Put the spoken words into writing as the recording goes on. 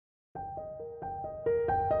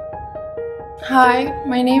Hi,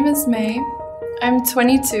 my name is May. I'm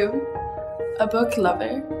 22, a book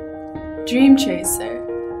lover, dream chaser,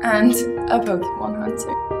 and a Pokemon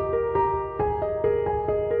hunter.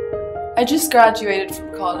 I just graduated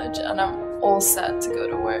from college and I'm all set to go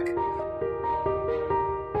to work.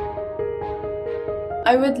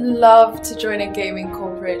 I would love to join a gaming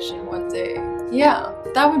corporation one day. Yeah,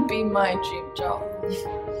 that would be my dream job.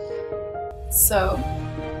 So,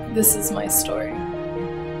 this is my story.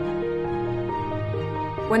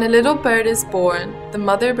 When a little bird is born, the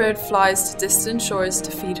mother bird flies to distant shores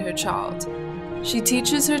to feed her child. She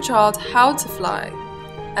teaches her child how to fly,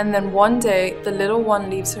 and then one day the little one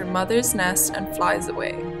leaves her mother's nest and flies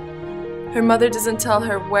away. Her mother doesn't tell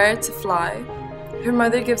her where to fly. Her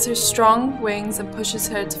mother gives her strong wings and pushes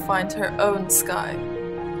her to find her own sky.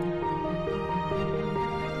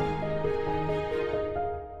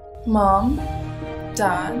 Mom,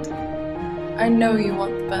 Dad, I know you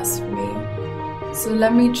want the best for me. So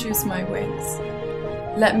let me choose my wings.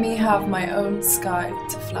 Let me have my own sky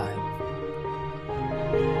to fly.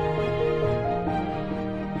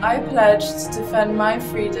 I pledge to defend my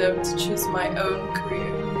freedom to choose my own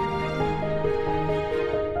career.